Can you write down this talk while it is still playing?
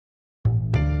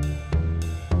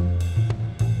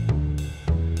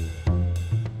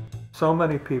So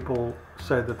many people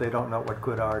say that they don't know what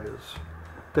good art is.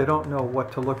 They don't know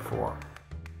what to look for.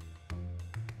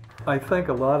 I think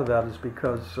a lot of that is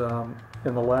because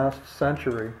in the last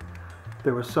century,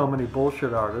 there were so many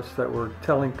bullshit artists that were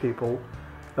telling people,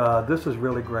 this is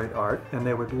really great art, and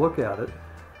they would look at it,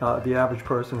 the average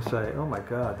person say, oh my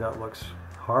God, that looks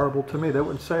horrible to me. They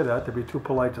wouldn't say that, they'd be too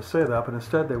polite to say that, but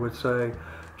instead they would say,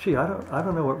 gee, I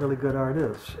don't know what really good art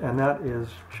is. And that is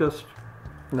just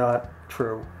not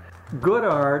true. Good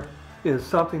art is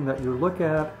something that you look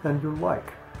at and you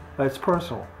like. It's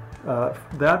personal.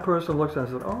 That person looks at it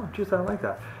and says, oh, geez, I like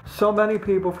that. So many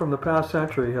people from the past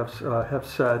century have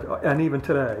said, and even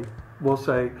today, will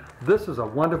say, this is a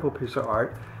wonderful piece of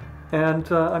art. And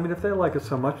I mean, if they like it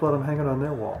so much, let them hang it on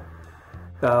their wall.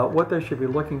 What they should be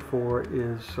looking for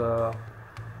is the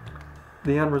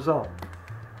end result.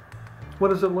 What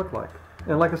does it look like?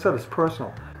 And like I said, it's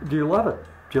personal. Do you love it?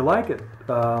 Do you like it?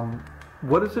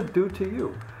 What does it do to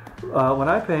you? When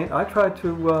I paint, I try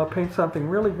to paint something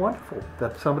really wonderful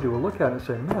that somebody will look at and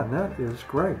say, man, that is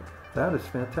great. That is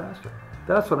fantastic.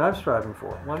 That's what I'm striving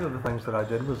for. One of the things that I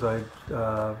did was I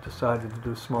decided to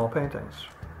do small paintings.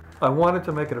 I wanted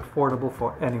to make it affordable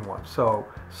for anyone, so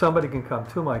somebody can come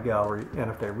to my gallery,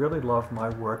 and if they really love my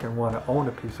work and want to own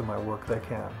a piece of my work, they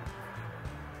can.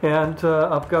 And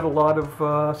I've got a lot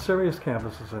of serious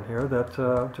canvases in here that,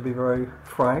 to be very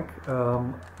frank,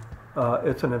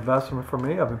 it's an investment for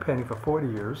me. I've been painting for 40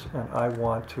 years, and I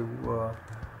want to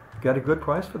get a good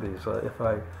price for these. If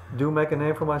I do make a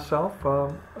name for myself,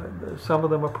 some of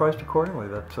them are priced accordingly.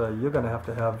 That you're going to have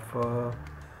to have,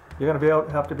 you're going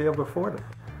to have to be able to afford it.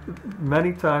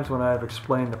 Many times when I have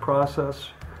explained the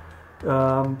process,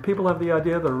 people have the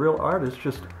idea that a real artist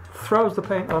just throws the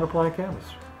paint on a blank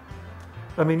canvas.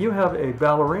 I mean, you have a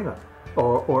ballerina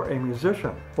or a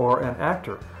musician or an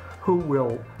actor who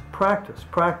will practice,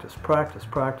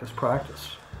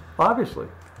 obviously,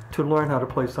 to learn how to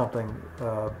play something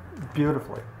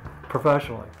beautifully,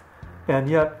 professionally. And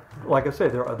yet, like I say,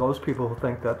 there are those people who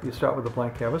think that you start with a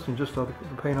blank canvas and just throw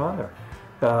the paint on there.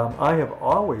 I have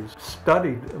always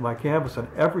studied my canvas, and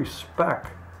every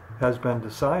speck has been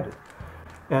decided.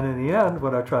 And in the end,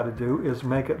 what I try to do is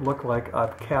make it look like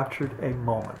I've captured a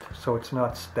moment. So it's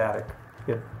not static.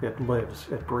 It lives,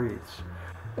 it breathes.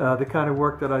 The kind of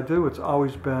work that I do, it's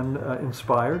always been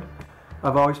inspired.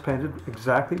 I've always painted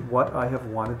exactly what I have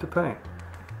wanted to paint.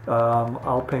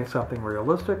 I'll paint something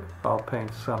realistic. I'll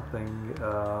paint something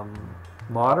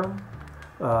modern.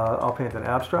 I'll paint an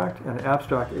abstract, and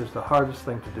abstract is the hardest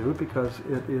thing to do because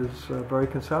it is very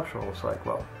conceptual. It's like,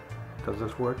 well, does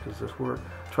this work? Does this work?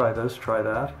 Try this, try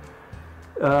that.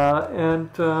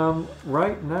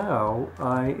 Right now,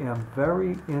 I am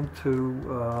very into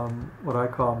what I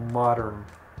call modern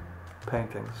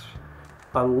paintings.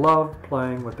 I love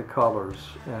playing with the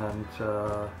colors and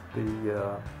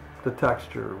the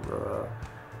texture,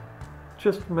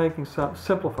 just making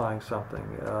simplifying something.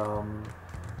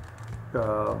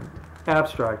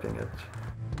 Abstracting it.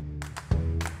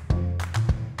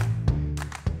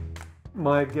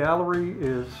 My gallery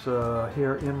is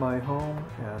here in my home,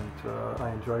 and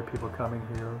I enjoy people coming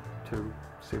here to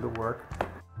see the work.